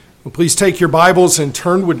Well, please take your Bibles and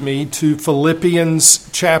turn with me to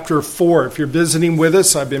Philippians chapter 4. If you're visiting with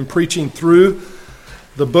us, I've been preaching through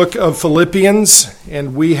the book of Philippians,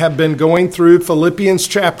 and we have been going through Philippians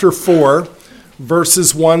chapter 4,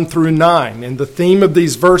 verses 1 through 9. And the theme of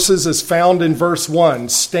these verses is found in verse 1,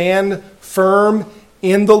 "Stand firm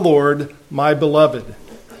in the Lord, my beloved."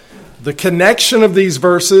 The connection of these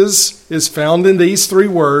verses is found in these three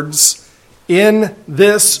words, "in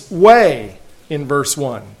this way," in verse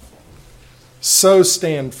 1. So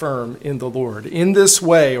stand firm in the Lord. In this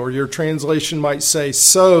way, or your translation might say,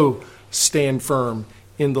 so stand firm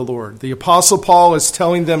in the Lord. The Apostle Paul is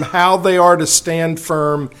telling them how they are to stand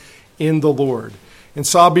firm in the Lord. And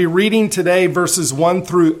so I'll be reading today verses 1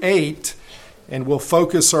 through 8, and we'll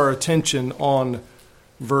focus our attention on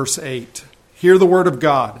verse 8. Hear the word of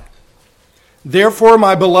God. "Therefore,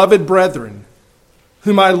 my beloved brethren,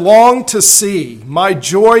 whom I long to see, my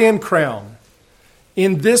joy and crown,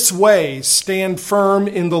 in this way stand firm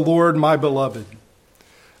in the Lord, my beloved.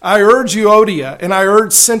 I urge Euodia and I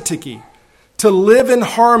urge Syntyche to live in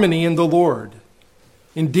harmony in the Lord.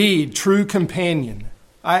 Indeed, true companion,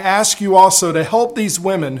 I ask you also to help these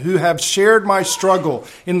women who have shared my struggle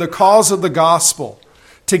in the cause of the gospel,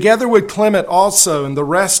 together with Clement also and the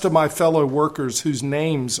rest of my fellow workers whose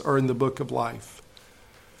names are in the book of life.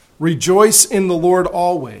 Rejoice in the Lord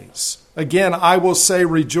always. Again, I will say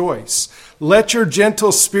rejoice. Let your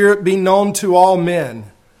gentle spirit be known to all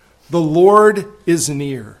men. The Lord is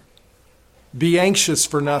near. Be anxious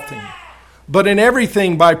for nothing, but in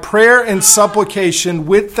everything by prayer and supplication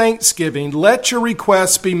with thanksgiving, let your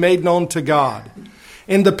requests be made known to God.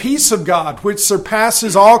 And the peace of God, which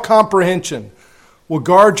surpasses all comprehension, will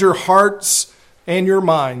guard your hearts and your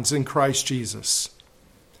minds in Christ Jesus.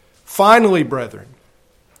 Finally, brethren,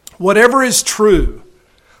 whatever is true,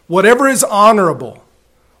 whatever is honorable,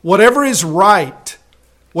 whatever is right,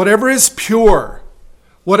 whatever is pure,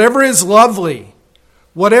 whatever is lovely,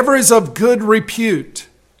 whatever is of good repute,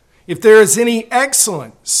 if there is any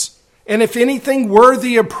excellence, and if anything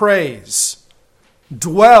worthy of praise,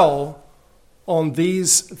 dwell on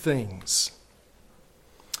these things."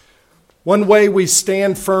 One way we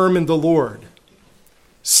stand firm in the Lord,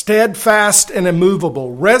 steadfast and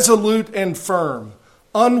immovable, resolute and firm,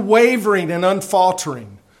 unwavering and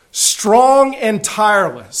unfaltering, strong and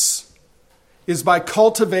tireless, is by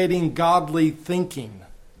cultivating godly thinking,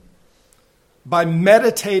 by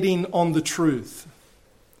meditating on the truth,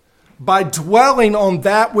 by dwelling on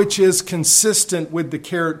that which is consistent with the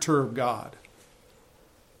character of God.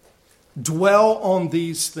 Dwell on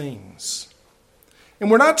these things.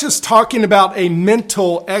 And we're not just talking about a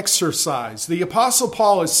mental exercise. The Apostle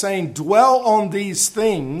Paul is saying, dwell on these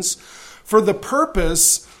things for the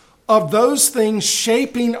purpose of those things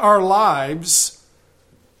shaping our lives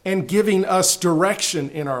and giving us direction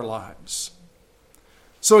in our lives.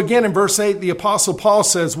 So again, in verse 8, the Apostle Paul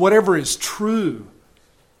says, whatever is true.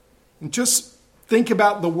 And just think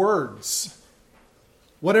about the words.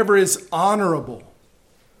 Whatever is honorable.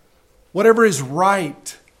 Whatever is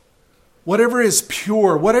right. Whatever is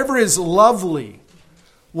pure. Whatever is lovely.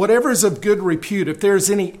 Whatever is of good repute. If there is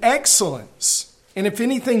any excellence, and if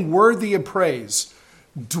anything worthy of praise,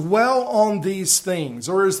 dwell on these things.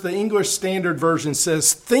 Or as the English Standard Version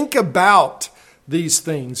says, think about these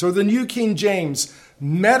things. Or the New King James,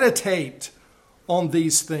 meditate on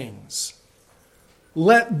these things.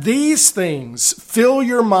 Let these things fill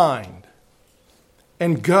your mind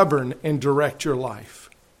and govern and direct your life.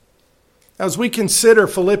 As we consider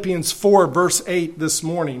Philippians 4, verse 8 this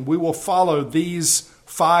morning, we will follow these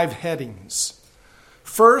 5 headings.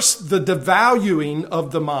 First, the devaluing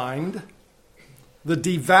of the mind. The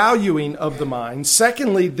devaluing of the mind.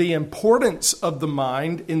 Secondly, the importance of the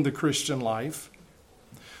mind in the Christian life.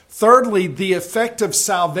 Thirdly, the effect of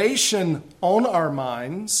salvation on our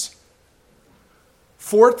minds.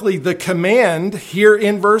 Fourthly, the command here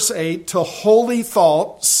in verse 8 to holy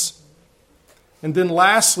thoughts. And then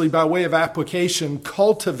lastly, by way of application,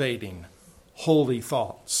 cultivating holy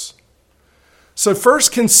thoughts. So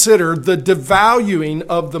first consider the devaluing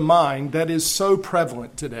of the mind that is so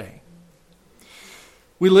prevalent today.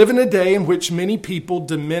 We live in a day in which many people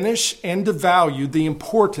diminish and devalue the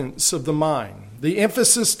importance of the mind. The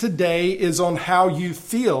emphasis today is on how you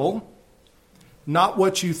feel, not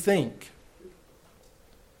what you think.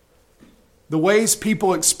 The ways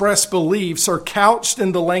people express beliefs are couched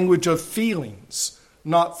in the language of feelings,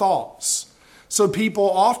 not thoughts. So people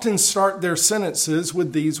often start their sentences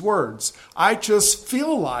with these words. I just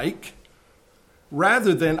feel like,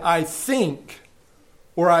 rather than I think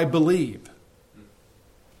or I believe.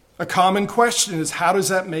 A common question is, how does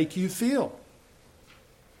that make you feel?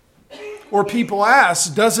 Or people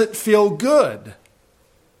ask, does it feel good?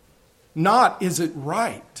 Not, is it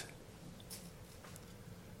right?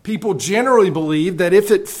 People generally believe that if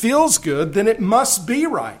it feels good, then it must be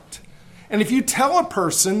right. And if you tell a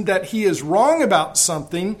person that he is wrong about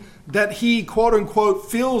something that he, quote unquote,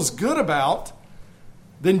 feels good about,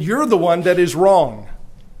 then you're the one that is wrong.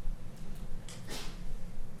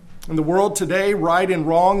 In the world today, right and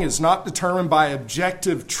wrong is not determined by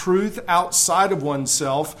objective truth outside of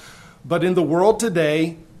oneself, but in the world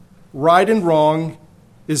today, right and wrong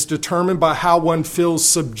is determined by how one feels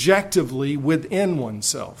subjectively within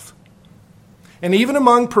oneself. And even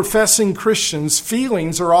among professing Christians,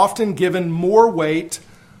 feelings are often given more weight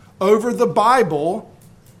over the Bible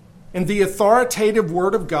and the authoritative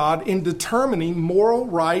Word of God in determining moral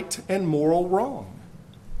right and moral wrong.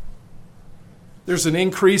 There's an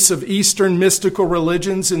increase of Eastern mystical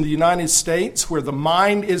religions in the United States where the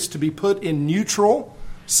mind is to be put in neutral,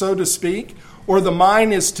 so to speak, or the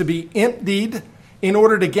mind is to be emptied in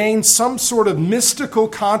order to gain some sort of mystical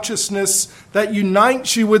consciousness that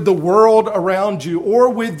unites you with the world around you or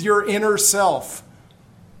with your inner self.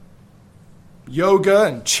 Yoga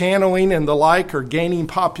and channeling and the like are gaining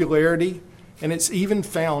popularity, and it's even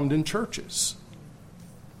found in churches.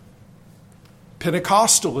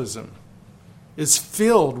 Pentecostalism is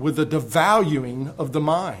filled with the devaluing of the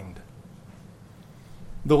mind.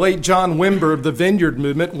 The late John Wimber of the Vineyard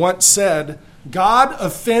Movement once said, God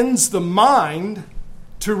offends the mind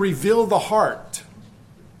to reveal the heart.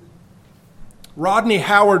 Rodney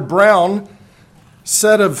Howard Brown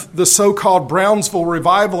said of the so-called Brownsville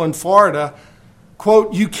revival in Florida,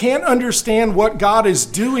 quote, you can't understand what God is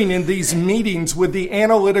doing in these meetings with the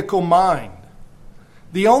analytical mind.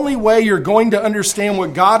 The only way you're going to understand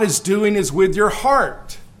what God is doing is with your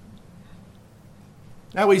heart.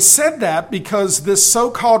 Now, he said that because this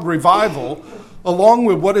so-called revival, along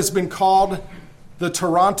with what has been called the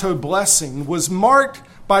Toronto blessing, was marked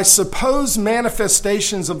by supposed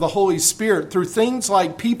manifestations of the Holy Spirit through things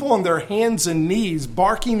like people on their hands and knees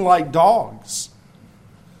barking like dogs.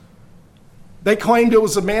 They claimed it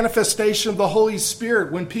was a manifestation of the Holy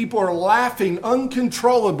Spirit when people are laughing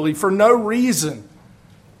uncontrollably for no reason,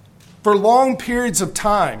 for long periods of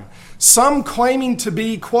time. Some claiming to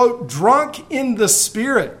be, quote, drunk in the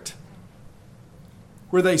Spirit,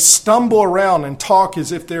 where they stumble around and talk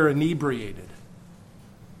as if they're inebriated.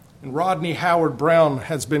 And Rodney Howard Brown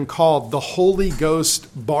has been called the Holy Ghost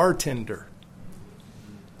bartender.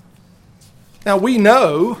 Now, we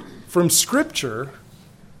know from Scripture,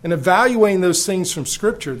 and evaluating those things from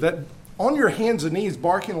Scripture, that on your hands and knees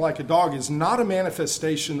barking like a dog is not a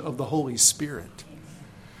manifestation of the Holy Spirit.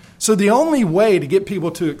 So the only way to get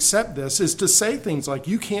people to accept this is to say things like,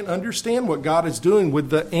 you can't understand what God is doing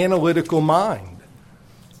with the analytical mind.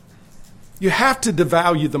 You have to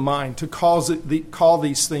devalue the mind to call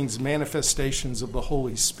these things manifestations of the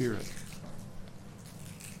Holy Spirit.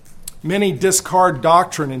 Many discard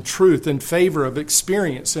doctrine and truth in favor of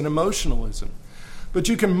experience and emotionalism. But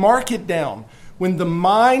you can mark it down. When the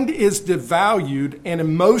mind is devalued and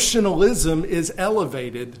emotionalism is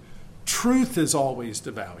elevated, truth is always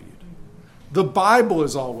devalued. The Bible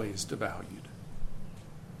is always devalued.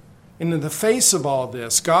 And in the face of all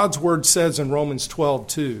this, God's word says in Romans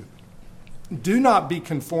 12:2, do not be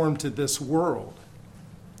conformed to this world,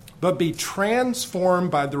 but be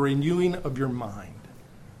transformed by the renewing of your mind.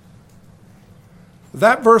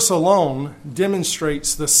 That verse alone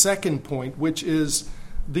demonstrates the second point, which is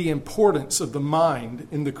the importance of the mind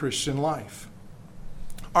in the Christian life.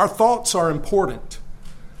 Our thoughts are important.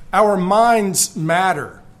 Our minds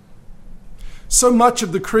matter. So much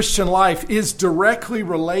of the Christian life is directly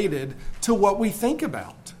related to what we think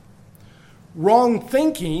about. Wrong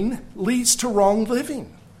thinking leads to wrong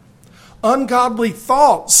living. Ungodly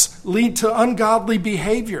thoughts lead to ungodly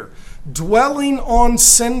behavior. Dwelling on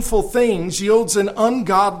sinful things yields an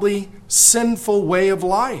ungodly, sinful way of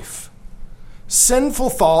life. Sinful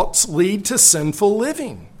thoughts lead to sinful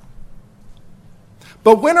living.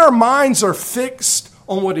 But when our minds are fixed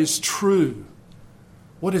on what is true,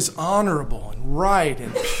 what is honorable and right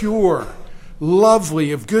and pure,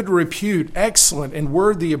 lovely, of good repute, excellent, and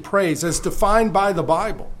worthy of praise, as defined by the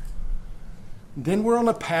Bible, then we're on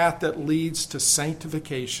a path that leads to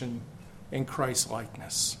sanctification and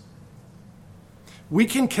Christ-likeness. We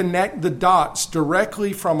can connect the dots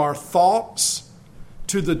directly from our thoughts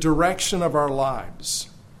to the direction of our lives,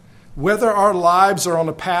 whether our lives are on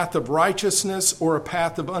a path of righteousness or a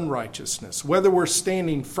path of unrighteousness, whether we're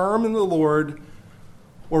standing firm in the Lord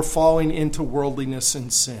or falling into worldliness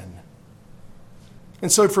and sin.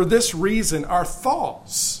 And so for this reason, our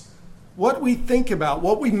thoughts what we think about,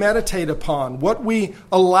 what we meditate upon, what we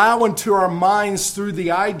allow into our minds through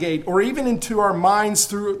the eye gate, or even into our minds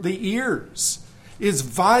through the ears, is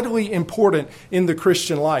vitally important in the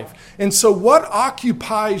Christian life. And so what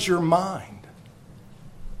occupies your mind?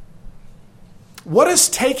 What has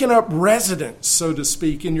taken up residence, so to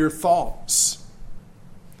speak, in your thoughts?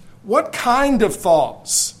 What kind of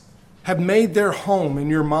thoughts have made their home in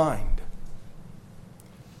your mind?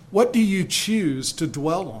 What do you choose to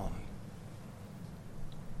dwell on?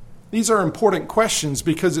 These are important questions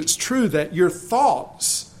because it's true that your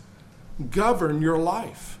thoughts govern your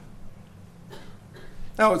life.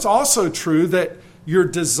 Now, it's also true that your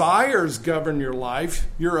desires govern your life.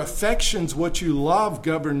 Your affections, what you love,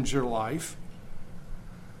 governs your life.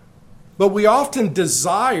 But we often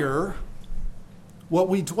desire what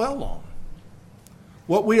we dwell on.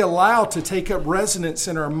 What we allow to take up residence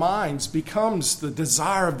in our minds becomes the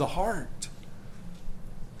desire of the heart.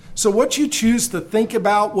 So what you choose to think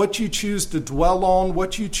about, what you choose to dwell on,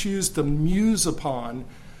 what you choose to muse upon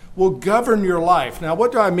will govern your life. Now,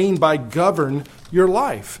 what do I mean by govern your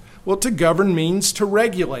life? Well, to govern means to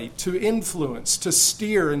regulate, to influence, to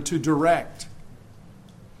steer, and to direct.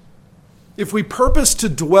 If we purpose to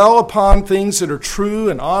dwell upon things that are true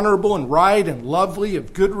and honorable and right and lovely,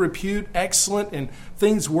 of good repute, excellent, and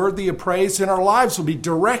things worthy of praise, then our lives will be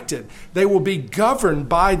directed. They will be governed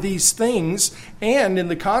by these things. And in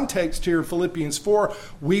the context here of Philippians 4,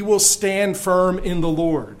 we will stand firm in the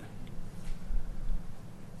Lord.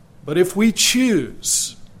 But if we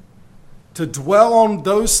choose to dwell on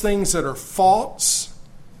those things that are false,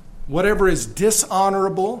 whatever is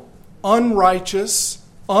dishonorable, unrighteous,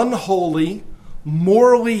 unholy,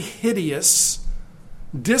 morally hideous,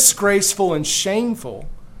 disgraceful, and shameful,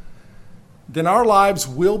 then our lives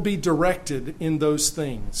will be directed in those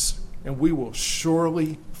things, and we will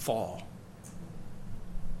surely fall.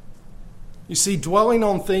 You see, dwelling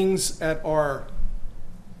on things that are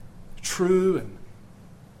true and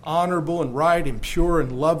honorable and right and pure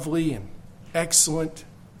and lovely and excellent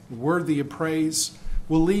and worthy of praise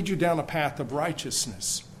will lead you down a path of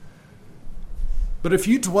righteousness. But if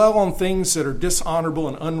you dwell on things that are dishonorable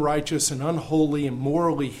and unrighteous and unholy and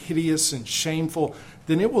morally hideous and shameful,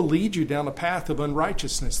 then it will lead you down a path of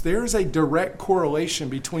unrighteousness. There is a direct correlation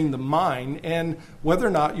between the mind and whether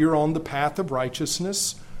or not you're on the path of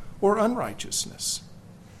righteousness or unrighteousness.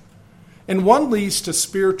 And one leads to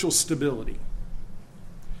spiritual stability.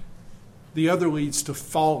 The other leads to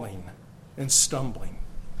falling and stumbling.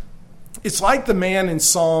 It's like the man in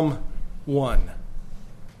Psalm 1.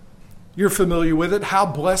 You're familiar with it. How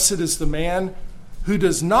blessed is the man who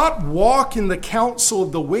does not walk in the counsel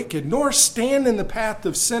of the wicked, nor stand in the path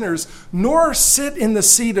of sinners, nor sit in the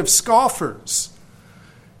seat of scoffers.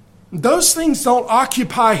 Those things don't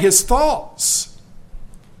occupy his thoughts.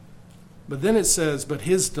 But then it says, but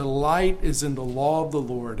his delight is in the law of the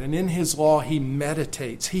Lord, and in his law he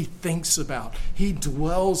meditates, he thinks about, he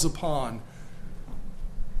dwells upon.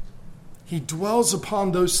 He dwells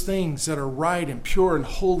upon those things that are right and pure and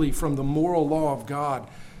holy from the moral law of God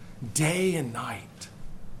day and night.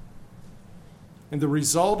 And the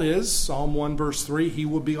result is, Psalm 1 verse 3, he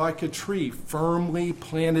will be like a tree firmly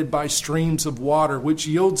planted by streams of water, which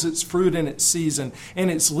yields its fruit in its season, and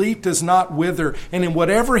its leaf does not wither, and in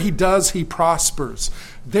whatever he does, he prospers.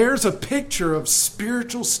 There's a picture of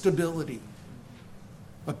spiritual stability.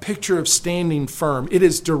 A picture of standing firm. It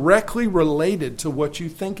is directly related to what you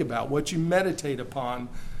think about, what you meditate upon,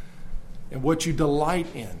 and what you delight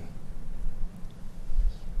in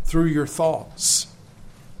through your thoughts.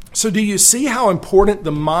 So do you see how important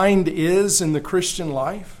the mind is in the Christian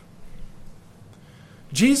life?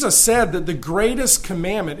 Jesus said that the greatest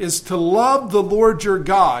commandment is to love the Lord your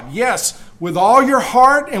God. Yes, with all your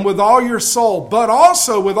heart and with all your soul, but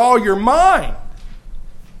also with all your mind.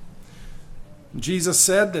 Jesus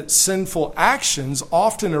said that sinful actions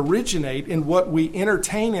often originate in what we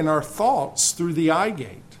entertain in our thoughts through the eye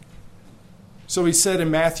gate. So he said in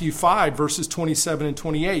Matthew 5, verses 27 and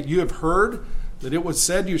 28, you have heard that it was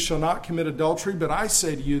said, you shall not commit adultery, but I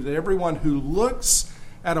say to you that everyone who looks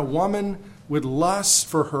at a woman with lust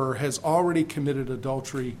for her has already committed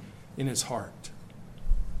adultery in his heart.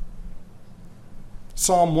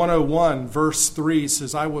 Psalm 101, verse 3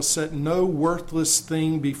 says, I will set no worthless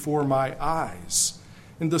thing before my eyes.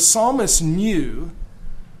 And the psalmist knew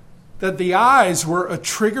that the eyes were a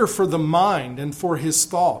trigger for the mind and for his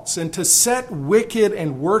thoughts. And to set wicked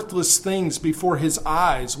and worthless things before his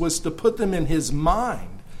eyes was to put them in his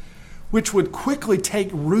mind, which would quickly take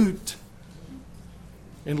root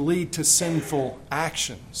and lead to sinful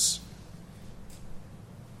actions.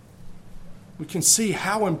 we can see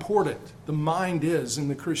how important the mind is in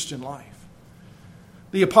the Christian life.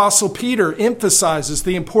 The Apostle Peter emphasizes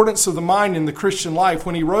the importance of the mind in the Christian life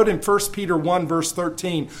when he wrote in 1 Peter 1, verse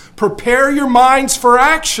 13, "Prepare your minds for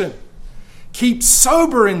action. Keep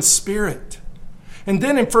sober in spirit." And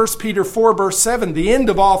then in 1 Peter 4, verse 7, "The end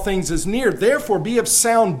of all things is near. Therefore be of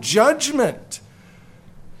sound judgment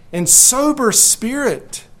and sober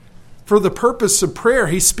spirit for the purpose of prayer."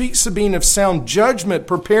 He speaks of being of sound judgment,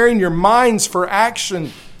 preparing your minds for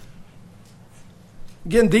action.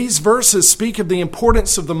 Again, these verses speak of the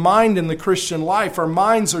importance of the mind in the Christian life. Our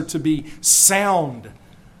minds are to be sound.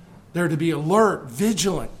 They're to be alert,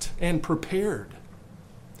 vigilant, and prepared.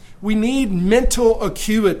 We need mental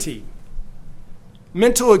acuity.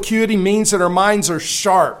 Mental acuity means that our minds are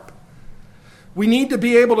sharp. We need to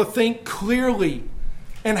be able to think clearly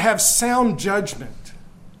and have sound judgment.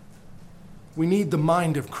 We need the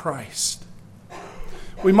mind of Christ.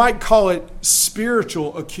 We might call it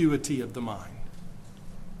spiritual acuity of the mind.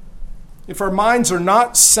 If our minds are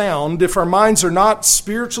not sound, if our minds are not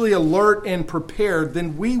spiritually alert and prepared,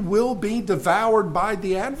 then we will be devoured by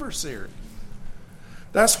the adversary.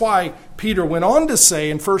 That's why Peter went on to say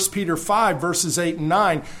in 1 Peter 5, verses 8 and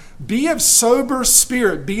 9, "Be of sober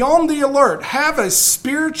spirit, be on the alert, have a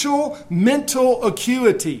spiritual mental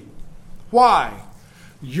acuity." Why?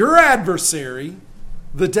 Your adversary,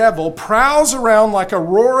 the devil, prowls around like a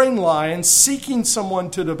roaring lion seeking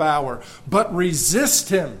someone to devour, but resist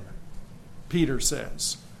him, Peter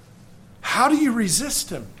says. How do you resist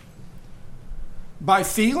him? By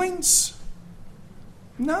feelings?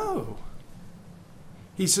 No.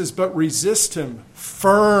 He says, but resist him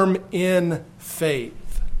firm in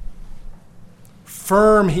faith.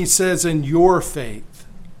 Firm, he says, in your faith.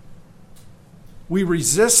 We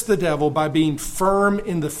resist the devil by being firm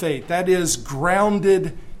in the faith. That is,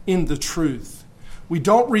 grounded in the truth. We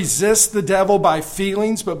don't resist the devil by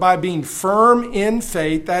feelings, but by being firm in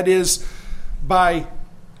faith. That is, by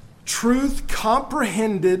truth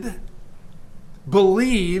comprehended,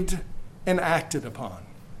 believed, and acted upon.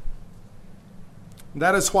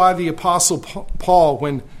 That is why the Apostle Paul,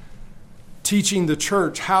 when teaching the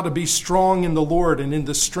church how to be strong in the Lord and in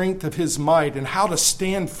the strength of his might and how to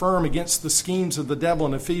stand firm against the schemes of the devil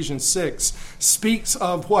in Ephesians 6, speaks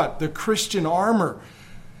of what? The Christian armor.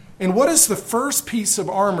 And what is the first piece of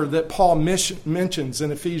armor that Paul mentions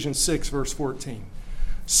in Ephesians 6, verse 14?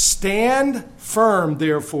 "Stand firm,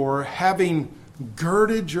 therefore, having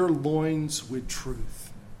girded your loins with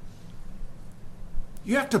truth."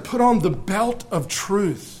 You have to put on the belt of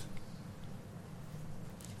truth.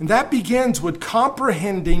 And that begins with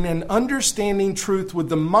comprehending and understanding truth with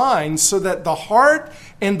the mind so that the heart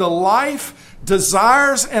and the life,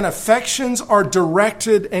 desires and affections are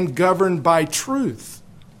directed and governed by truth.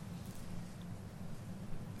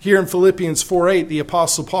 Here in Philippians 4:8, the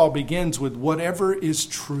Apostle Paul begins with whatever is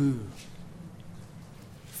true.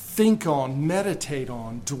 Think on, meditate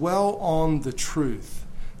on, dwell on the truth.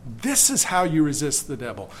 This is how you resist the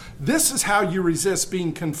devil. This is how you resist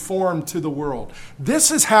being conformed to the world. This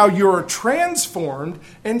is how you're transformed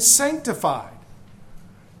and sanctified.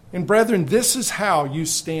 And brethren, this is how you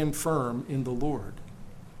stand firm in the Lord.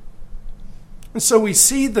 And so we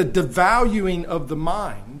see the devaluing of the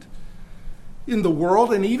mind in the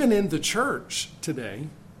world and even in the church today.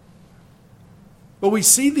 But we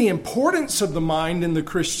see the importance of the mind in the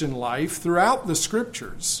Christian life throughout the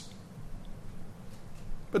Scriptures.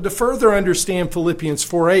 But to further understand Philippians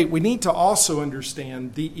 4:8, we need to also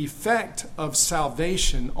understand the effect of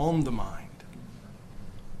salvation on the mind.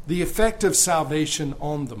 The effect of salvation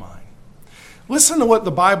on the mind. Listen to what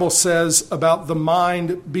the Bible says about the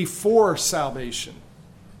mind before salvation.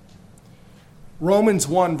 Romans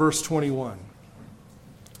 1, verse 21.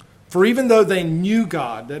 "For even though they knew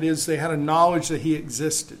God," that is, they had a knowledge that he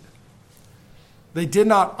existed, "they did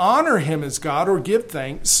not honor him as God or give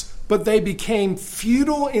thanks, but they became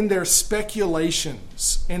futile in their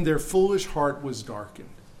speculations, and their foolish heart was darkened."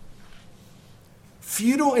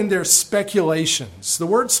 Futile in their speculations. The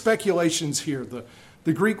word speculations here,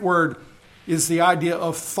 the Greek word is the idea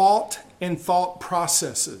of thought and thought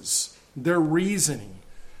processes, their reasoning.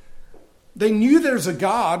 They knew there's a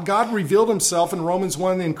God. God revealed himself in Romans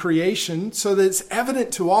 1 in creation, so that it's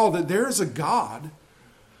evident to all that there is a God.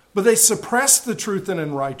 But they suppress the truth in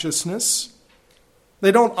unrighteousness.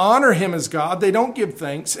 They don't honor him as God. They don't give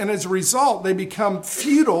thanks. And as a result, they become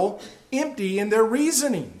futile, empty in their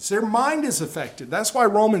reasonings. Their mind is affected. That's why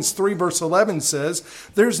Romans 3 verse 11 says,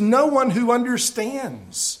 "There's no one who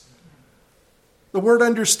understands." The word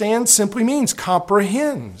understand simply means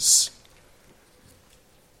comprehends.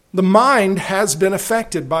 The mind has been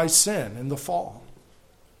affected by sin and the fall.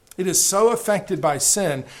 It is so affected by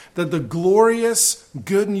sin that the glorious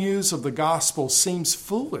good news of the gospel seems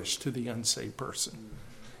foolish to the unsaved person.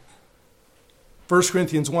 1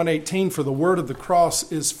 Corinthians 1:18, for the word of the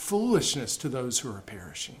cross is foolishness to those who are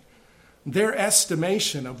perishing. Their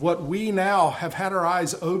estimation of what we now have had our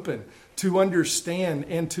eyes open to understand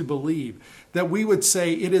and to believe, that we would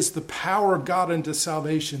say it is the power of God unto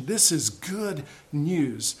salvation. This is good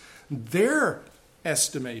news. Their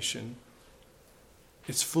estimation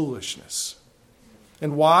is foolishness.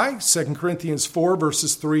 And why? 2 Corinthians 4,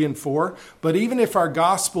 verses 3 and 4. But even if our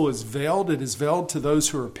gospel is veiled, it is veiled to those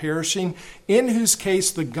who are perishing, in whose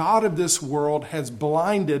case the God of this world has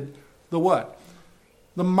blinded the what?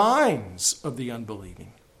 The minds of the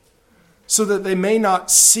unbelieving, so that they may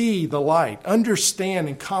not see the light, understand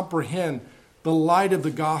and comprehend the light of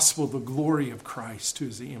the gospel, the glory of Christ, who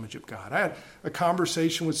is the image of God. I had a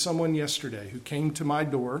conversation with someone yesterday who came to my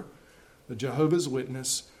door, a Jehovah's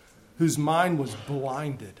Witness, whose mind was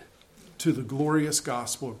blinded to the glorious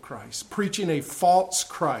gospel of Christ, preaching a false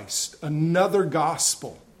Christ, another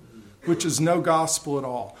gospel, which is no gospel at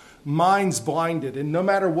all. Minds blinded, and no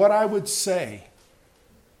matter what I would say,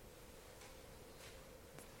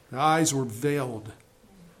 the eyes were veiled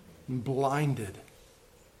and blinded.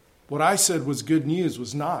 What I said was good news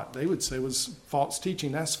was not. They would say it was false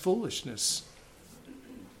teaching. That's foolishness.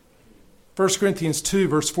 1 Corinthians 2,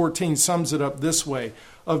 verse 14 sums it up this way.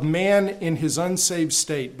 Of man in his unsaved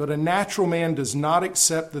state, but a natural man does not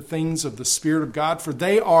accept the things of the Spirit of God, for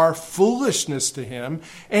they are foolishness to him,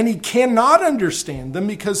 and he cannot understand them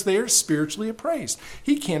because they are spiritually appraised.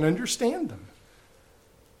 He can't understand them.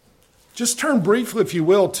 Just turn briefly, if you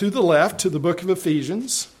will, to the left, to the book of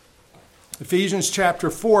Ephesians. Ephesians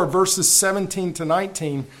chapter 4, verses 17 to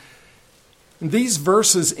 19. And these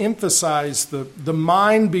verses emphasize the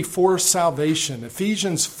mind before salvation.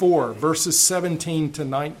 Ephesians 4, verses 17 to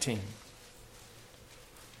 19.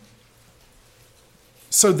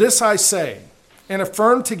 So this I say, and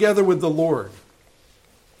affirm together with the Lord,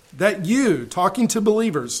 that you, talking to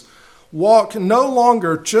believers, walk no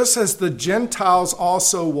longer just as the Gentiles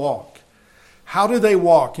also walk. How do they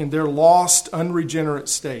walk in their lost, unregenerate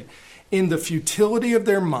state? In the futility of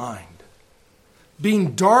their mind,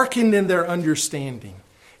 being darkened in their understanding,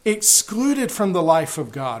 excluded from the life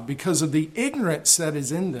of God because of the ignorance that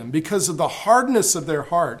is in them, because of the hardness of their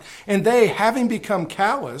heart. And they, having become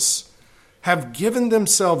callous, have given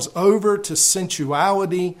themselves over to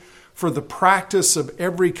sensuality for the practice of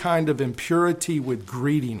every kind of impurity with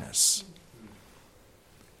greediness.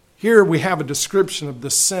 Here we have a description of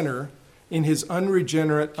the sinner in his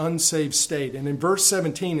unregenerate, unsaved state. And in verse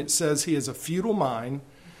 17 it says he has a futile mind.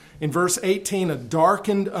 In verse 18, a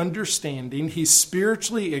darkened understanding. He's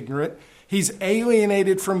spiritually ignorant. He's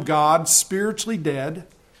alienated from God, spiritually dead.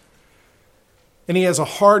 And he has a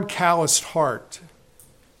hard, calloused heart,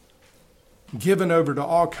 given over to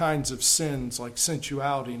all kinds of sins like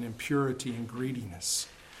sensuality and impurity and greediness.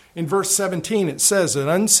 In verse 17 it says that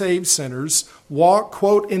unsaved sinners walk,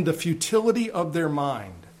 quote, in the futility of their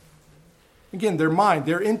mind. Again, their mind,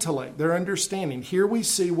 their intellect, their understanding. Here we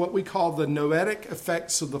see what we call the noetic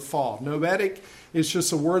effects of the fall. Noetic is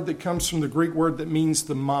just a word that comes from the Greek word that means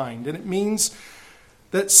the mind. And it means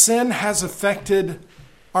that sin has affected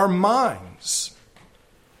our minds.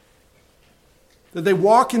 That they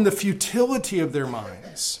walk in the futility of their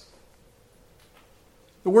minds.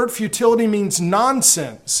 The word futility means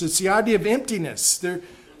nonsense. It's the idea of emptiness.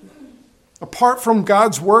 Apart from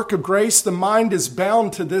God's work of grace, the mind is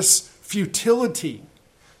bound to this futility.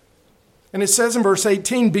 And it says in verse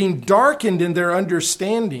 18, being darkened in their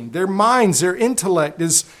understanding, their minds, their intellect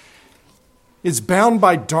is bound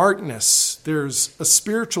by darkness. There's a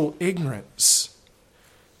spiritual ignorance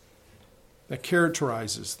that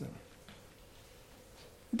characterizes them.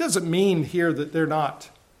 It doesn't mean here that they're not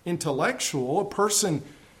intellectual. A person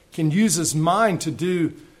can use his mind to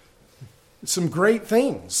do some great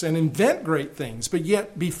things and invent great things, but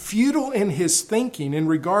yet be futile in his thinking in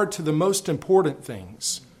regard to the most important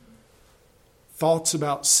things. Thoughts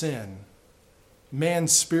about sin,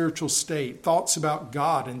 man's spiritual state, thoughts about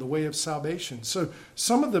God and the way of salvation. So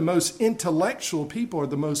some of the most intellectual people are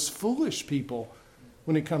the most foolish people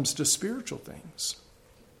when it comes to spiritual things.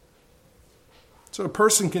 So a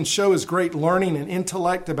person can show his great learning and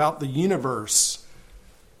intellect about the universe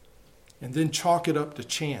and then chalk it up to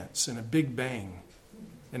chance and a big bang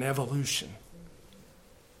and evolution.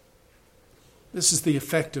 This is the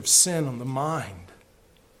effect of sin on the mind.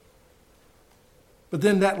 But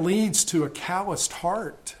then that leads to a calloused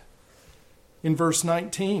heart. In verse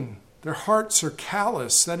 19, their hearts are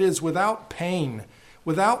callous, that is, without pain,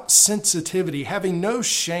 without sensitivity, having no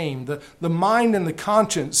shame. The mind and the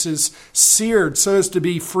conscience is seared so as to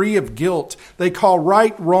be free of guilt. They call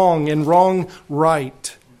right wrong and wrong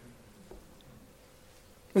right.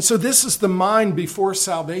 And so this is the mind before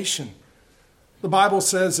salvation. The Bible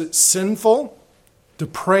says it's sinful,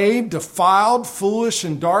 depraved, defiled, foolish,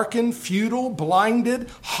 and darkened, futile, blinded,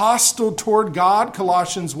 hostile toward God,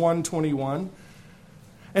 Colossians 1:21.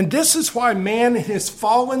 And this is why man in his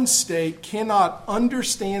fallen state cannot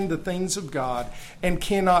understand the things of God and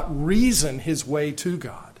cannot reason his way to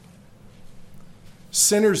God.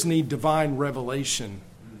 Sinners need divine revelation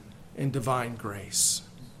and divine grace.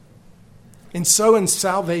 And so in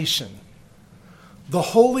salvation, the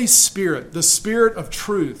Holy Spirit, the Spirit of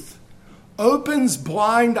truth, opens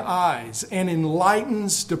blind eyes and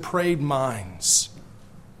enlightens depraved minds.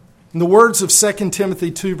 In the words of 2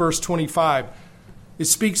 Timothy 2, verse 25, it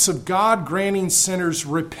speaks of God granting sinners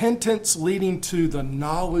repentance leading to the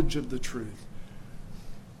knowledge of the truth.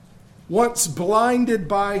 Once blinded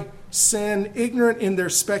by sin, ignorant in their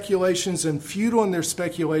speculations and futile in their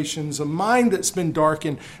speculations, a mind that's been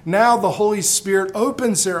darkened, now the Holy Spirit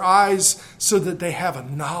opens their eyes so that they have a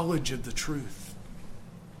knowledge of the truth.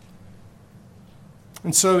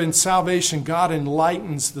 And so in salvation, God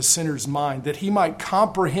enlightens the sinner's mind that he might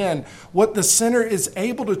comprehend what the sinner is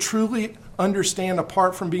able to truly understand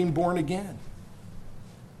apart from being born again.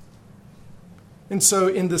 And so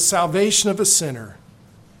in the salvation of a sinner,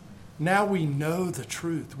 now we know the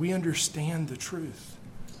truth. We understand the truth.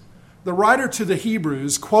 The writer to the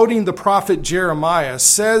Hebrews, quoting the prophet Jeremiah,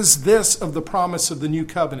 says this of the promise of the new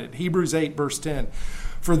covenant. Hebrews 8, verse 10.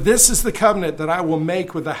 For this is the covenant that I will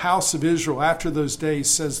make with the house of Israel after those days,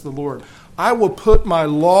 says the Lord. I will put my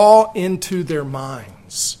law into their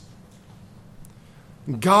minds.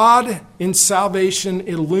 God in salvation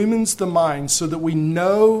illumines the mind so that we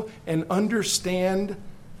know and understand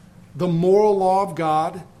the moral law of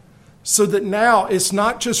God, so that now it's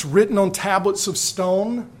not just written on tablets of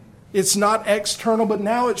stone. It's not external, but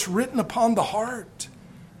now it's written upon the heart.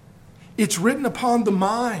 It's written upon the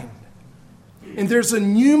mind. And there's a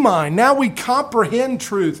new mind. Now we comprehend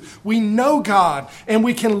truth. We know God, and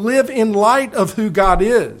we can live in light of who God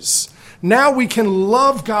is. Now we can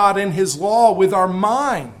love God and his law with our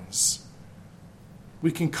minds.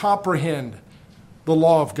 We can comprehend the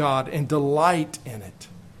law of God and delight in it.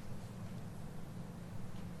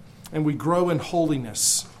 And we grow in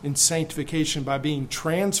holiness, in sanctification, by being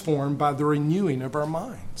transformed by the renewing of our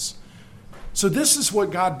minds. So this is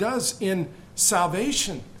what God does in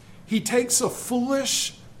salvation. He takes a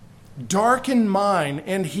foolish, darkened mind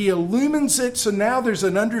and he illumines it so now there's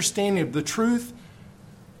an understanding of the truth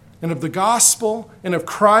and of the gospel and of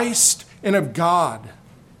Christ and of God.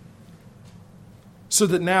 So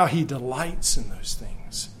that now he delights in those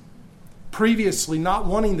things. Previously, not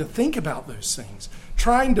wanting to think about those things.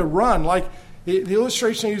 Trying to run, like the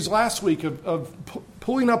illustration I used last week of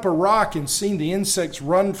pulling up a rock and seeing the insects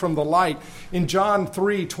run from the light. In John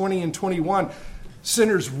 3, 20 and 21,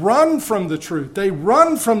 sinners run from the truth. They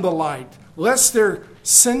run from the light, lest their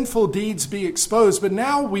sinful deeds be exposed. But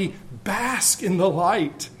now we bask in the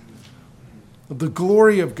light of the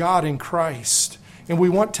glory of God in Christ. And we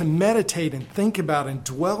want to meditate and think about and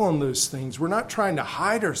dwell on those things. We're not trying to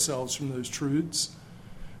hide ourselves from those truths.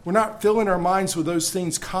 We're not filling our minds with those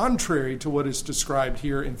things contrary to what is described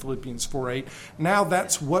here in Philippians 4:8. Now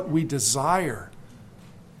that's what we desire.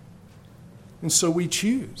 And so we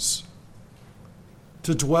choose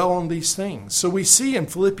to dwell on these things. So we see in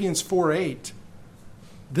Philippians 4:8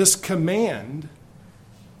 this command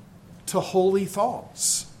to holy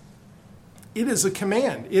thoughts. It is a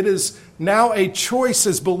command. It is now a choice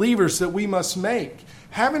as believers that we must make.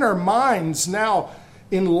 Having our minds now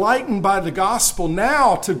enlightened by the gospel,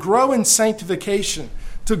 now to grow in sanctification,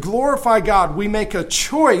 to glorify God, we make a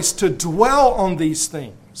choice to dwell on these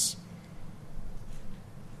things.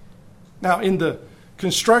 Now, in the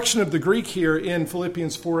construction of the Greek here in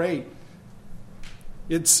Philippians 4:8,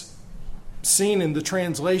 it's seen in the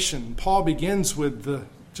translation. Paul begins with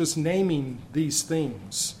just naming these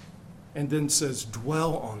things and then says,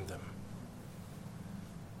 dwell on them.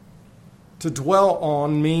 To dwell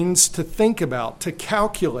on means to think about, to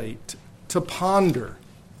calculate, to ponder.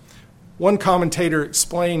 One commentator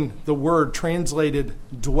explained the word translated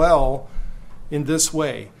dwell in this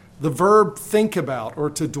way. The verb think about or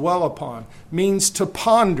to dwell upon means to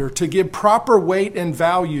ponder, to give proper weight and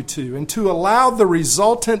value to, and to allow the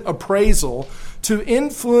resultant appraisal to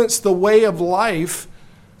influence the way of life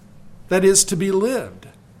that is to be lived.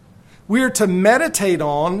 We are to meditate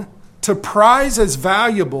on, to prize as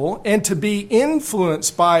valuable, and to be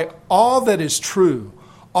influenced by all that is true,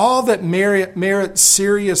 all that merits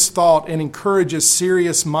serious thought and encourages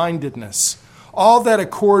serious mindedness, all that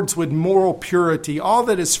accords with moral purity, all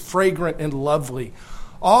that is fragrant and lovely,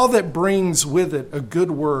 all that brings with it a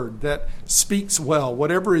good word that speaks well,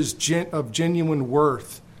 whatever is of genuine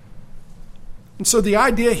worth. And so the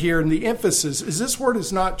idea here and the emphasis is this word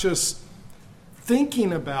is not just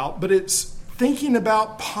thinking about, but it's thinking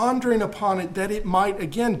about, pondering upon it, that it might,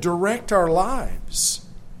 again, direct our lives.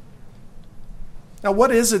 Now,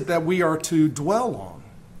 what is it that we are to dwell on?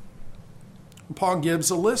 Paul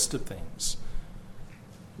gives a list of things.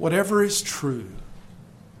 Whatever is true.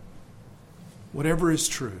 Whatever is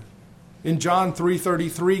true. In John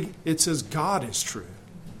 3:33, it says God is true.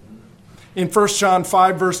 In 1 John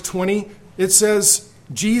 5, verse 20, it says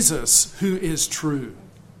Jesus, who is true.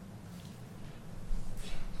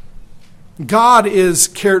 God is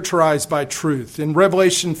characterized by truth. In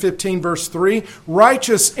Revelation 15, verse 3,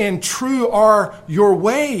 righteous and true are your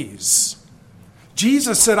ways.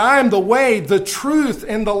 Jesus said, I am the way, the truth,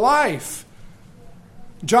 and the life.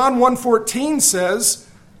 John 1:14 says,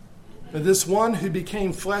 this one who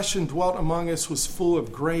became flesh and dwelt among us was full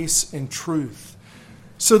of grace and truth.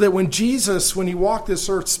 So that when Jesus, when he walked this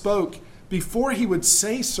earth, spoke, before he would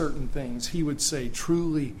say certain things, he would say,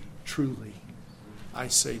 truly, truly, I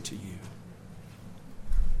say to you.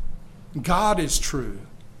 God is true,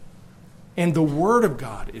 and the Word of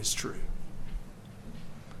God is true.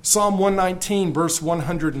 Psalm 119, verse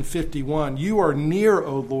 151, you are near,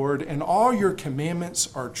 O Lord, and all your commandments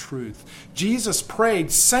are truth. Jesus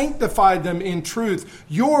prayed, sanctify them in truth.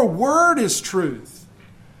 Your word is truth.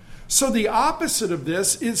 So the opposite of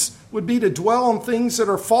this would be to dwell on things that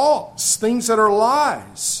are false, things that are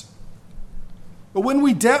lies. But when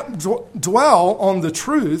we dwell on the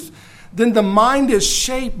truth, then the mind is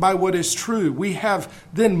shaped by what is true. We have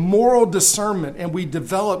then moral discernment, and we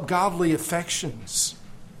develop godly affections.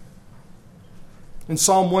 In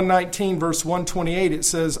Psalm 119, verse 128, it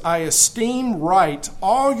says, I esteem right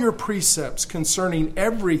all your precepts concerning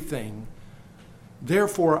everything.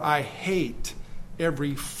 Therefore, I hate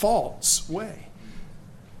every false way.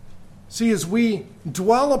 See, as we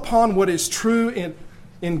dwell upon what is true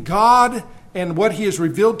in God and what He has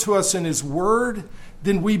revealed to us in His Word,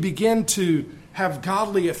 then we begin to have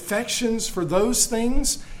godly affections for those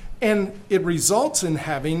things, and it results in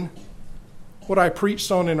having what I preached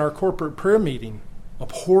on in our corporate prayer meeting,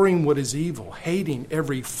 abhorring what is evil, hating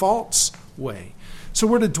every false way. So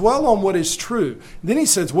we're to dwell on what is true. Then he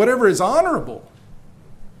says, whatever is honorable,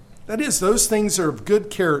 that is, those things are of good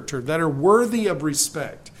character, that are worthy of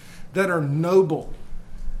respect, that are noble.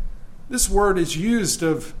 This word is used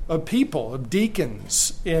of people, of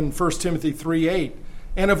deacons in 1 Timothy 3:8,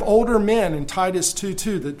 and of older men in Titus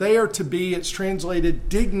 2:2, that they are to be, it's translated,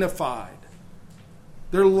 dignified.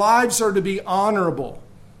 Their lives are to be honorable,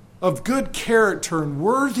 of good character, and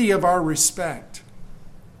worthy of our respect.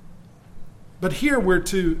 But here we're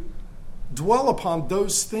to dwell upon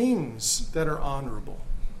those things that are honorable.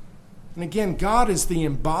 And again, God is the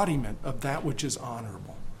embodiment of that which is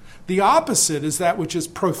honorable. The opposite is that which is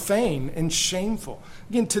profane and shameful.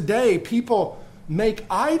 Again, today people make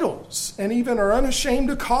idols and even are unashamed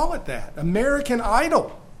to call it that. American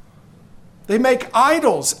Idol. They make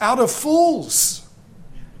idols out of fools.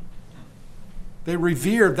 They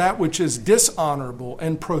revere that which is dishonorable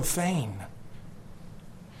and profane.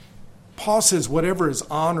 Paul says whatever is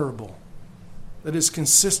honorable, that is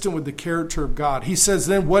consistent with the character of God. He says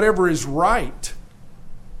then whatever is right.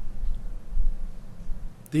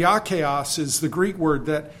 The akeos is the Greek word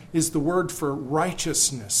that is the word for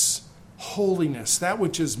righteousness, holiness, that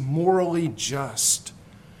which is morally just.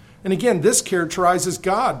 And again, this characterizes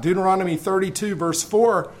God. Deuteronomy 32, verse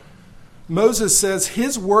 4, Moses says,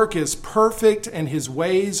 his work is perfect and his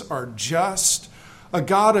ways are just, a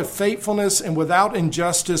God of faithfulness and without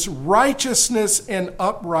injustice, righteousness and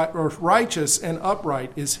upright, or righteous and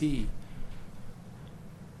upright is he.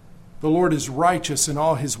 The Lord is righteous in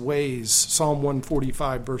all his ways, Psalm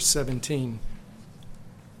 145, verse 17.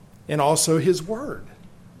 And also his word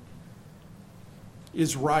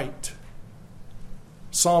is right.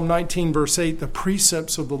 Psalm 19, verse 8, the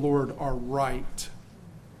precepts of the Lord are right,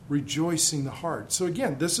 rejoicing the heart. So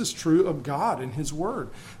again, this is true of God and his word.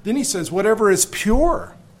 Then he says, whatever is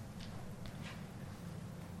pure.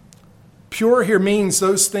 Pure here means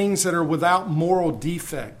those things that are without moral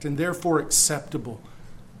defect and therefore acceptable.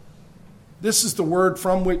 This is the word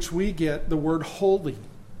from which we get the word holy.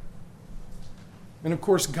 And of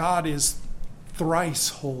course, God is thrice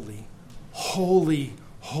holy. Holy,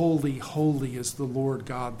 holy, holy is the Lord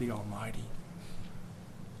God the Almighty.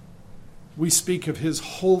 We speak of his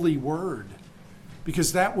holy word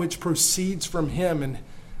because that which proceeds from him and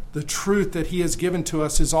The truth that he has given to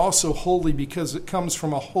us is also holy because it comes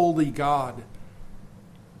from a holy God.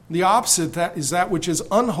 The opposite of that is that which is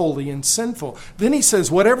unholy and sinful. Then he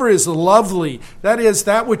says, whatever is lovely, that is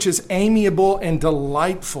that which is amiable and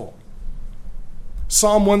delightful.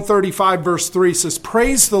 Psalm 135 verse 3 says,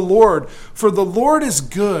 praise the Lord, for the Lord is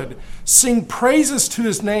good. Sing praises to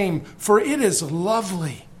his name, for it is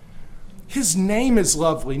lovely. His name is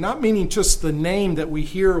lovely, not meaning just the name that we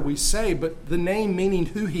hear or we say, but the name meaning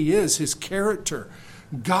who he is, his character.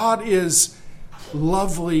 God is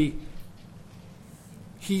lovely.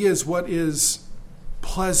 He is what is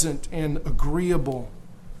pleasant and agreeable.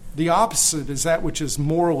 The opposite is that which is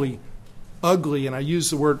morally ugly, and I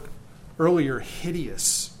used the word earlier,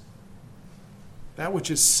 hideous. That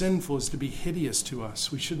which is sinful is to be hideous to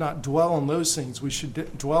us. We should not dwell on those things. We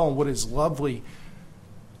should dwell on what is lovely.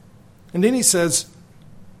 And then he says,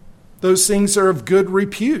 those things are of good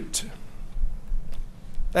repute.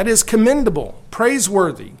 That is commendable,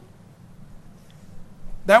 praiseworthy.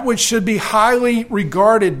 That which should be highly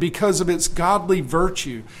regarded because of its godly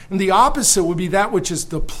virtue. And the opposite would be that which is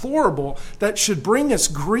deplorable, that should bring us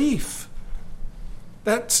grief.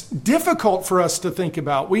 That's difficult for us to think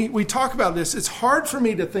about. We talk about this. It's hard for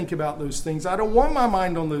me to think about those things. I don't want my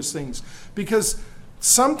mind on those things because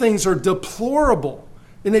some things are deplorable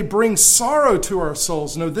and they bring sorrow to our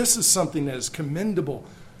souls. No, this is something that is commendable,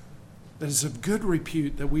 that is of good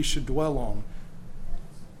repute, that we should dwell on.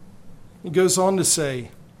 He goes on to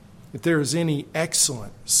say, if there is any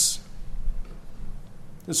excellence.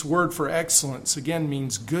 This word for excellence, again,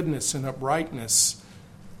 means goodness and uprightness.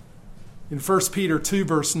 In 1 Peter 2,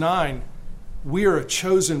 verse 9, we are a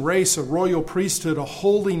chosen race, a royal priesthood, a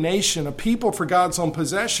holy nation, a people for God's own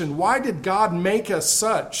possession. Why did God make us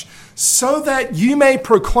such? So that you may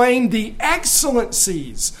proclaim the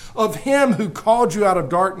excellencies of him who called you out of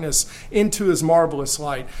darkness into his marvelous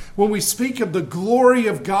light. When we speak of the glory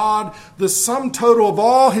of God, the sum total of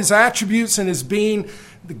all his attributes and his being,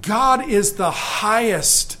 God is the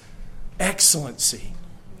highest excellency.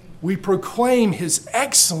 We proclaim his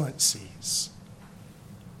excellencies.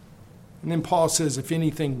 And then Paul says, if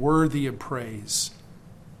anything worthy of praise,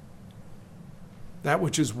 that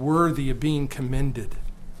which is worthy of being commended.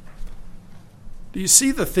 Do you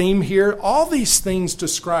see the theme here? All these things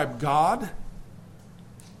describe God,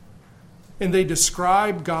 and they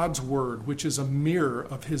describe God's word, which is a mirror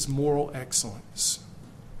of his moral excellence.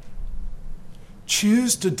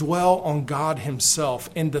 Choose to dwell on God himself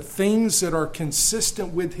and the things that are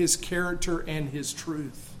consistent with his character and his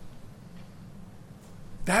truth.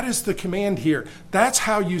 That is the command here. That's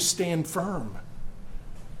how you stand firm.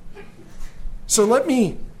 So let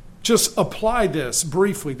me just apply this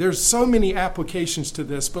briefly. There's so many applications to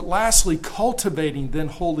this, but lastly, cultivating then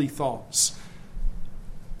holy thoughts.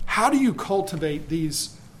 How do you cultivate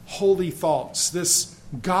these holy thoughts, this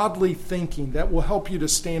godly thinking that will help you to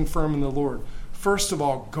stand firm in the Lord? First of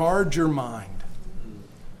all, guard your mind.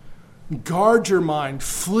 Guard your mind.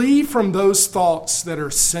 Flee from those thoughts that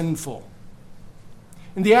are sinful.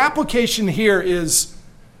 And the application here is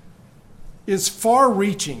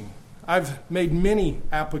far-reaching. I've made many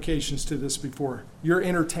applications to this before. Your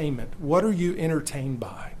entertainment. What are you entertained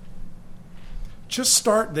by? Just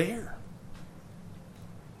start there.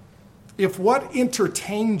 If what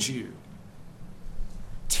entertains you,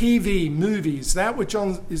 TV, movies, that which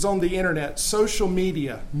is on the internet, social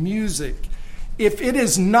media, music, if it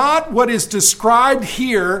is not what is described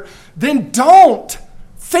here, then don't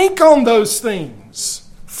think on those things.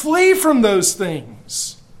 Flee from those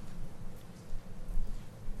things.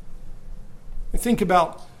 I think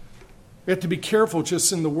about, we have to be careful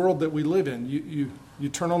just in the world that we live in. You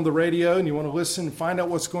turn on the radio and you want to listen and find out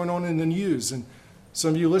what's going on in the news. And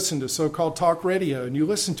some of you listen to so-called talk radio and you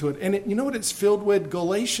listen to it. And you know what it's filled with?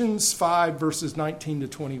 Galatians 5 verses 19 to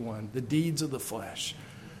 21. The deeds of the flesh.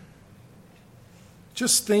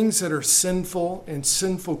 Just things that are sinful and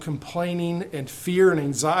sinful complaining and fear and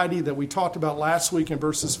anxiety that we talked about last week in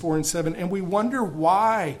verses 4 and 7. And we wonder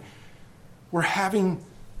why we're having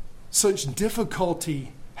such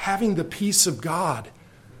difficulty having the peace of God.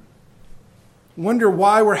 Wonder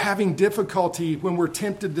why we're having difficulty when we're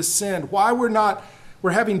tempted to sin. Why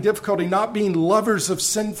we're having difficulty not being lovers of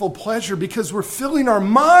sinful pleasure, because we're filling our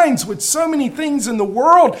minds with so many things in the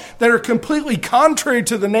world that are completely contrary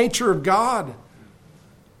to the nature of God.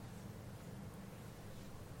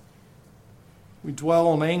 We dwell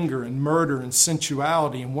on anger and murder and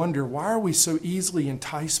sensuality and wonder, why are we so easily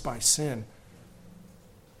enticed by sin?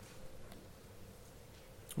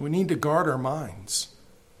 We need to guard our minds.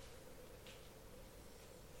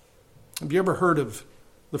 Have you ever heard of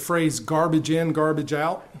the phrase garbage in, garbage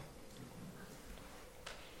out?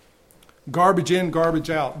 Garbage in,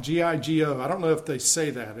 garbage out. G-I-G-O. I don't know if they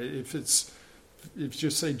say that. If you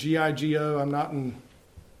just say G-I-G-O, I'm not in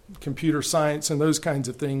computer science and those kinds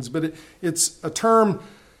of things. But it's a term,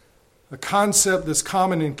 a concept that's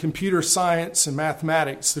common in computer science and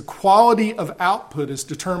mathematics. The quality of output is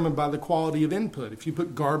determined by the quality of input. If you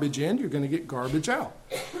put garbage in, you're going to get garbage out.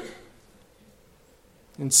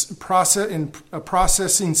 In a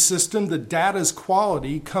processing system, the data's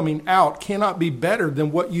quality coming out cannot be better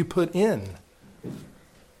than what you put in.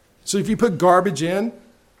 So if you put garbage in,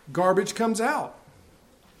 garbage comes out.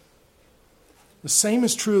 The same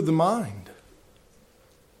is true of the mind.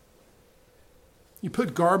 You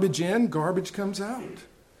put garbage in, garbage comes out.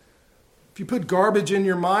 If you put garbage in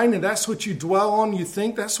your mind and that's what you dwell on, you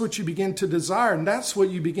think, that's what you begin to desire, and that's what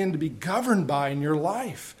you begin to be governed by in your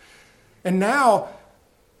life. And now,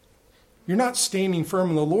 you're not standing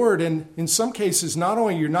firm in the Lord, and in some cases, not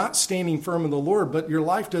only you're not standing firm in the Lord, but your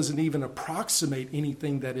life doesn't even approximate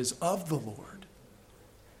anything that is of the Lord.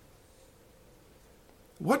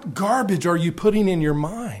 What garbage are you putting in your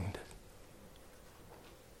mind?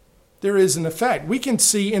 There is an effect. We can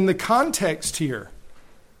see in the context here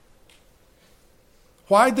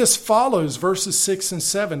why this follows verses 6 and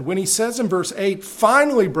 7. When he says in verse 8,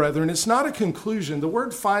 finally, brethren, it's not a conclusion. The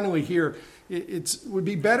word finally here, it would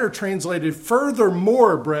be better translated,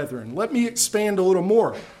 furthermore, brethren. Let me expand a little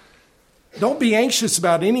more. Don't be anxious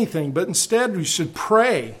about anything, but instead we should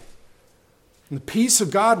pray. And the peace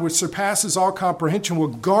of God, which surpasses all comprehension, will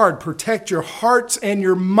guard, protect your hearts and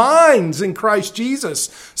your minds in Christ Jesus.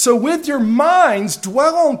 So with your minds,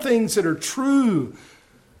 dwell on things that are true.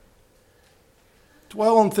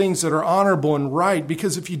 Dwell on things that are honorable and right,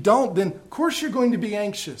 because if you don't, then of course you're going to be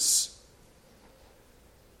anxious.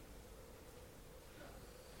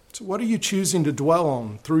 So what are you choosing to dwell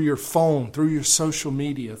on through your phone, through your social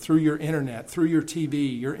media, through your internet, through your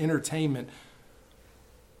TV, your entertainment?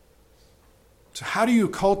 So how do you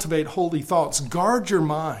cultivate holy thoughts? Guard your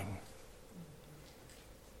mind.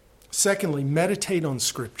 Secondly, meditate on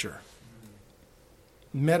Scripture.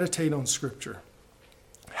 Meditate on Scripture.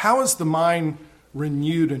 How is the mind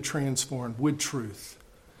renewed and transformed? With truth.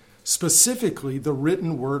 Specifically, the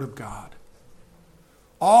written Word of God.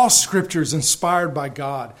 All Scripture is inspired by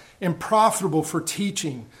God and profitable for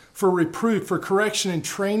teaching, for reproof, for correction and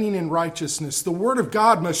training in righteousness. The Word of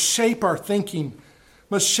God must shape our thinking,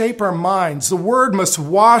 must shape our minds. The Word must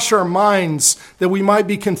wash our minds that we might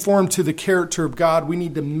be conformed to the character of God. We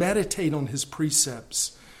need to meditate on His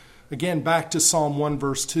precepts. Again, back to Psalm 1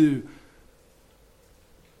 verse 2.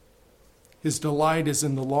 His delight is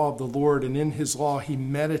in the law of the Lord, and in His law He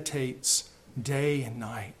meditates day and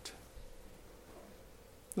night.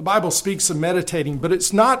 The Bible speaks of meditating, but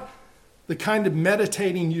it's not the kind of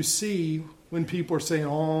meditating you see when people are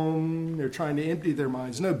saying, they're trying to empty their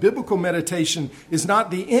minds. No, biblical meditation is not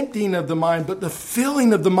the emptying of the mind, but the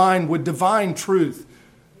filling of the mind with divine truth.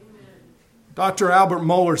 Amen. Dr. Albert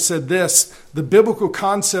Mohler said this, the biblical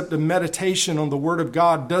concept of meditation on the Word of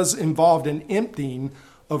God does involve an emptying,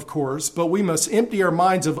 of course, but we must empty our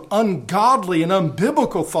minds of ungodly and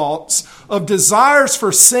unbiblical thoughts, of desires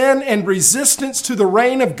for sin and resistance to the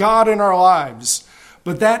reign of God in our lives.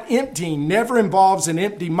 But that emptying never involves an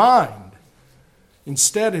empty mind.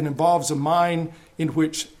 Instead, it involves a mind in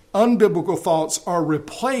which unbiblical thoughts are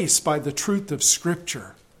replaced by the truth of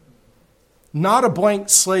Scripture. Not a blank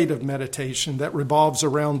slate of meditation that revolves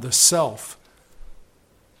around the self.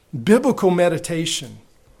 Biblical meditation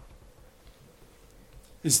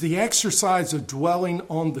is the exercise of dwelling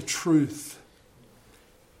on the truth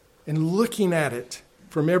and looking at it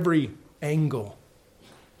from every angle.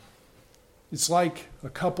 It's like a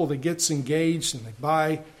couple that gets engaged and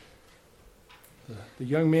the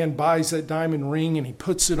young man buys that diamond ring and he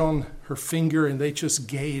puts it on her finger and they just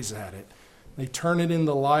gaze at it. They turn it in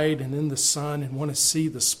the light and in the sun and want to see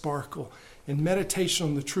the sparkle. And meditation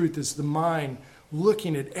on the truth is the mind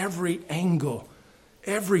looking at every angle,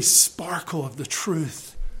 every sparkle of the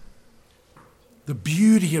truth. The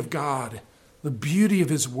beauty of God, the beauty of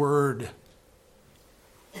His Word.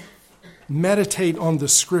 Meditate on the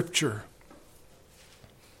Scripture.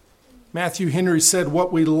 Matthew Henry said,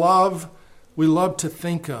 what we love to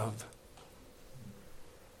think of.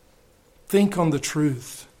 Think on the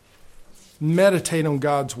truth. Meditate on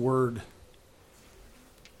God's Word.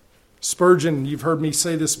 Spurgeon, you've heard me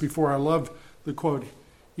say this before, I love the quote.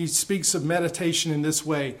 He speaks of meditation in this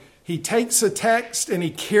way. He takes a text and he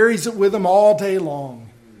carries it with him all day long.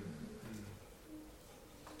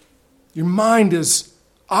 Your mind is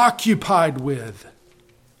occupied with.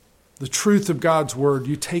 the truth of God's word,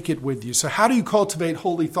 you take it with you. So how do you cultivate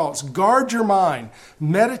holy thoughts? Guard your mind.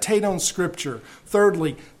 Meditate on Scripture.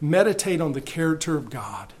 Thirdly, meditate on the character of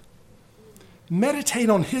God. Meditate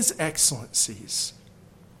on His excellencies.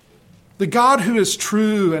 The God who is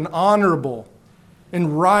true and honorable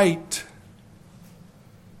and right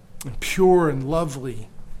and pure and lovely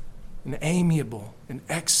and amiable and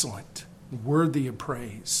excellent and worthy of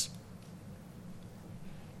praise.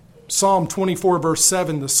 Psalm 24, verse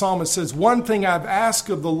 7, the psalmist says, "One thing I've asked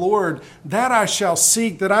of the Lord, that I shall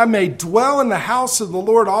seek, that I may dwell in the house of the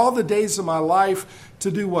Lord all the days of my life." To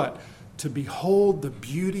do what? To behold the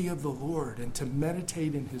beauty of the Lord and to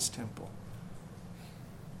meditate in His temple.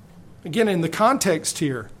 Again, in the context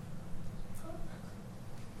here,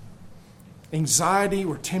 anxiety,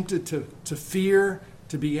 we're tempted to fear,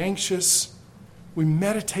 to be anxious. We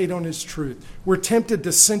meditate on His truth. We're tempted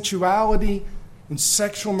to sensuality and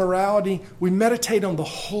sexual morality. We meditate on the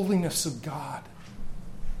holiness of God,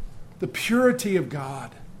 the purity of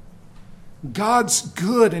God, God's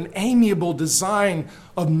good and amiable design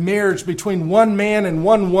of marriage between one man and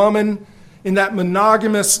one woman in that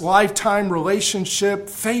monogamous lifetime relationship,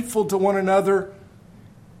 faithful to one another.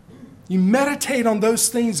 You meditate on those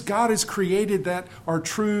things God has created that are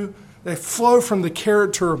true, that flow from the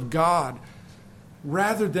character of God,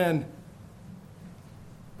 rather than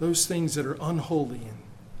those things that are unholy and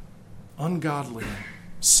ungodly and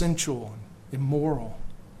sensual and immoral.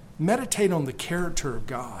 Meditate on the character of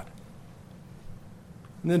God.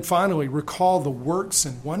 And then finally, recall the works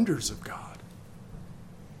and wonders of God.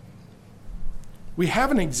 We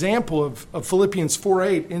have an example of Philippians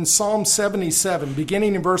 4:8 in Psalm 77,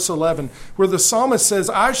 beginning in verse 11, where the psalmist says,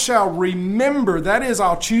 "I shall remember," that is,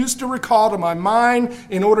 I'll choose to recall to my mind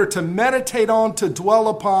in order to meditate on, to dwell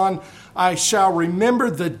upon, "I shall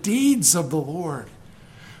remember the deeds of the Lord.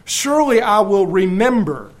 Surely I will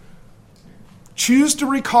remember," choose to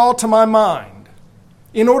recall to my mind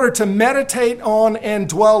in order to meditate on and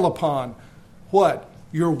dwell upon, what?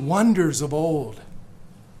 Your wonders of old.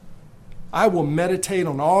 I will meditate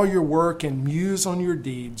on all your work and muse on your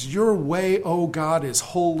deeds. Your way, O God, is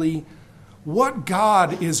holy. What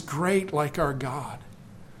God is great like our God?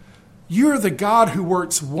 You're the God who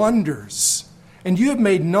works wonders, and you have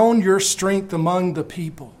made known your strength among the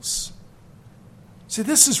peoples. See,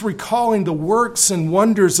 this is recalling the works and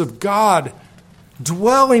wonders of God,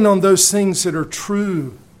 dwelling on those things that are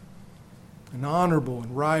true and honorable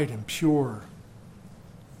and right and pure.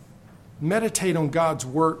 Meditate on God's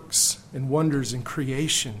works and wonders in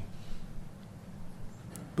creation.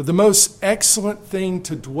 But the most excellent thing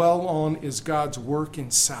to dwell on is God's work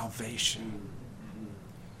in salvation.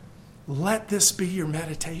 Let this be your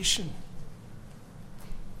meditation.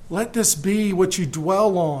 Let this be what you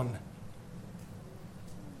dwell on.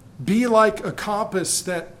 Be like a compass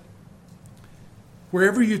that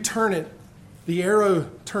wherever you turn it, the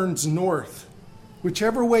arrow turns north.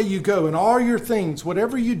 Whichever way you go, in all your things,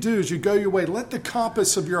 whatever you do as you go your way, let the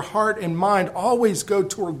compass of your heart and mind always go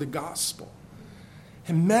toward the gospel.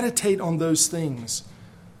 And meditate on those things.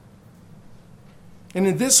 And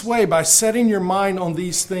in this way, by setting your mind on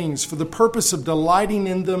these things for the purpose of delighting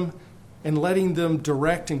in them and letting them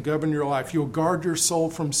direct and govern your life, you'll guard your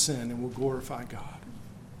soul from sin and will glorify God.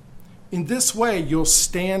 In this way, you'll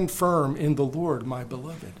stand firm in the Lord, my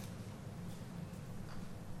beloved.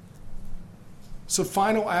 So,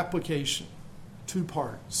 final application, 2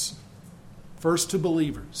 parts. First, to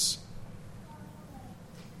believers.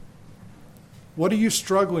 What are you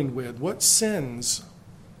struggling with? What sins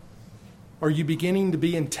are you beginning to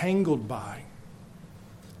be entangled by,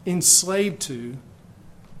 enslaved to,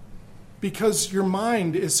 because your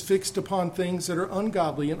mind is fixed upon things that are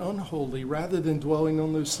ungodly and unholy rather than dwelling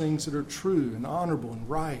on those things that are true and honorable and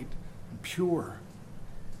right and pure?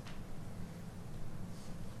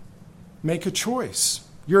 Make a choice.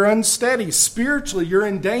 You're unsteady. Spiritually, you're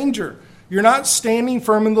in danger. You're not standing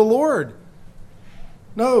firm in the Lord.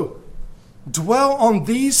 No. Dwell on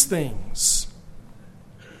these things.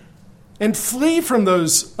 And flee from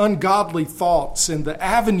those ungodly thoughts and the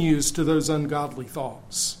avenues to those ungodly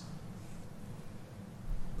thoughts.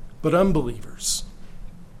 But unbelievers,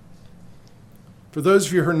 for those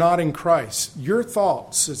of you who are not in Christ, your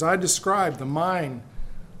thoughts, as I described, the mind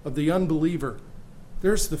of the unbeliever,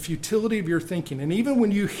 there's the futility of your thinking. And even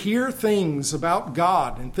when you hear things about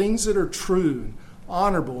God and things that are true and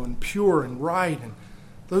honorable and pure and right and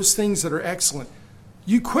those things that are excellent,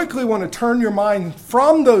 you quickly want to turn your mind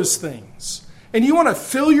from those things. And you want to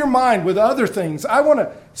fill your mind with other things.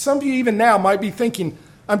 Some of you even now might be thinking,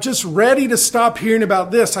 I'm just ready to stop hearing about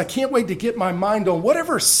this. I can't wait to get my mind on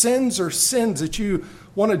whatever sins that you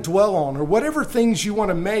want to dwell on or whatever things you want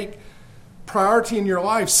to make priority in your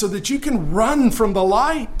life so that you can run from the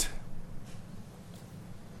light.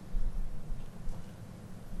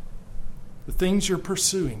 The things you're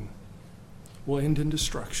pursuing will end in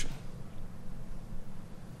destruction.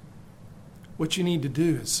 What you need to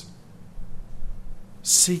do is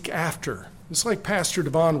seek after. It's like Pastor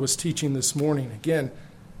Devon was teaching this morning. Again,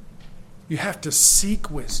 you have to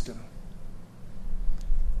seek wisdom.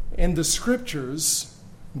 And the Scriptures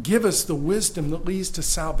give us the wisdom that leads to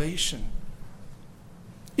salvation.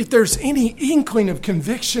 If there's any inkling of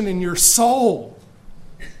conviction in your soul,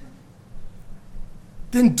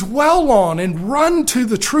 then dwell on and run to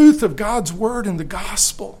the truth of God's Word and the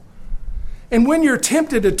gospel. And when you're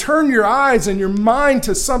tempted to turn your eyes and your mind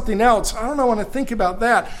to something else, I don't want to think about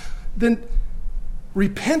that, then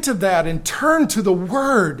repent of that and turn to the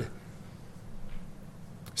Word.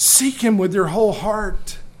 Seek Him with your whole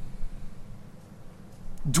heart.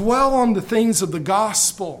 Dwell on the things of the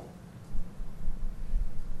gospel.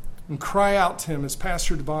 And cry out to Him, as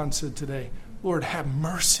Pastor Devon said today, Lord, have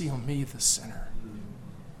mercy on me, the sinner.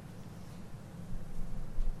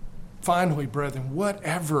 Finally, brethren,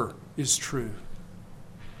 whatever is true,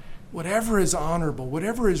 whatever is honorable,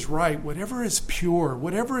 whatever is right, whatever is pure,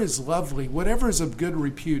 whatever is lovely, whatever is of good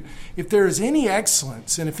repute, if there is any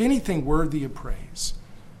excellence and if anything worthy of praise,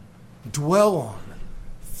 dwell on,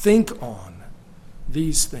 think on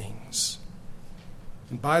these things.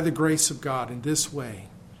 And by the grace of God, in this way,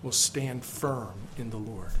 we'll stand firm in the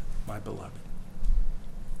Lord, my beloved.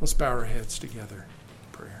 Let's bow our heads together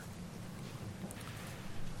in prayer.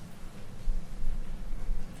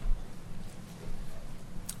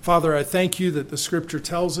 Father, I thank you that the Scripture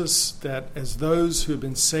tells us that as those who have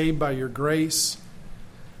been saved by your grace,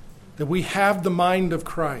 that we have the mind of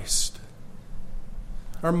Christ.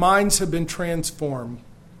 Our minds have been transformed.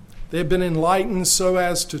 They have been enlightened so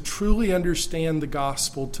as to truly understand the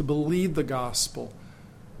gospel, to believe the gospel,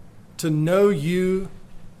 to know you,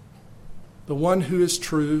 the one who is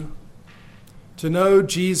true, to know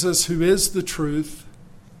Jesus who is the truth,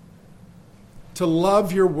 to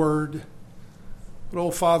love your word. But, oh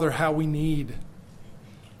Father, how we need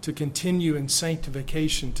to continue in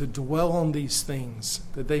sanctification, to dwell on these things,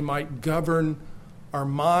 that they might govern our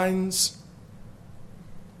minds,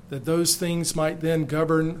 that those things might then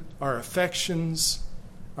govern our affections,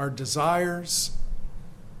 our desires,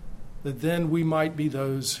 that then we might be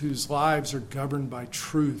those whose lives are governed by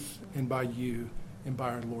truth and by you and by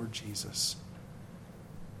our Lord Jesus.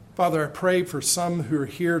 Father, I pray for some who are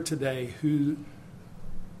here today who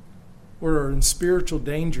are in spiritual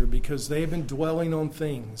danger because they've been dwelling on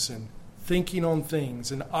things and thinking on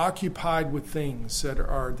things and occupied with things that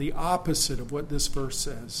are the opposite of what this verse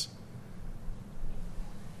says.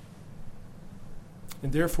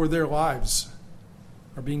 And therefore their lives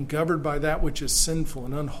are being governed by that which is sinful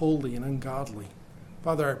and unholy and ungodly.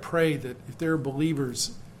 Father, I pray that if there are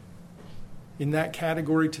believers in that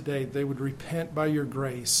category today, they would repent by your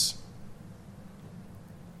grace.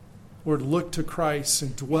 Lord, look to Christ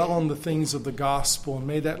and dwell on the things of the gospel, and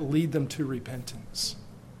may that lead them to repentance.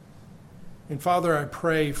 And Father, I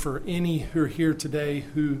pray for any who are here today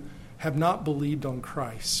who have not believed on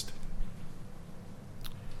Christ.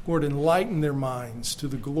 Lord, enlighten their minds to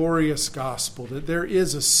the glorious gospel that there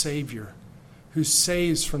is a Savior who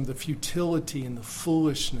saves from the futility and the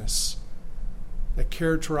foolishness that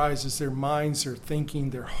characterizes their minds, their thinking,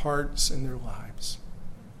 their hearts, and their lives.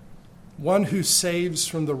 One who saves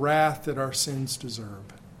from the wrath that our sins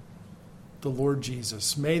deserve, the Lord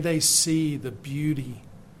Jesus. May they see the beauty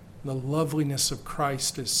and the loveliness of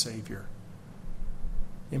Christ as Savior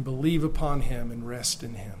and believe upon Him and rest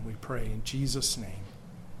in Him. We pray in Jesus' name.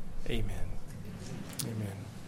 Amen. Amen.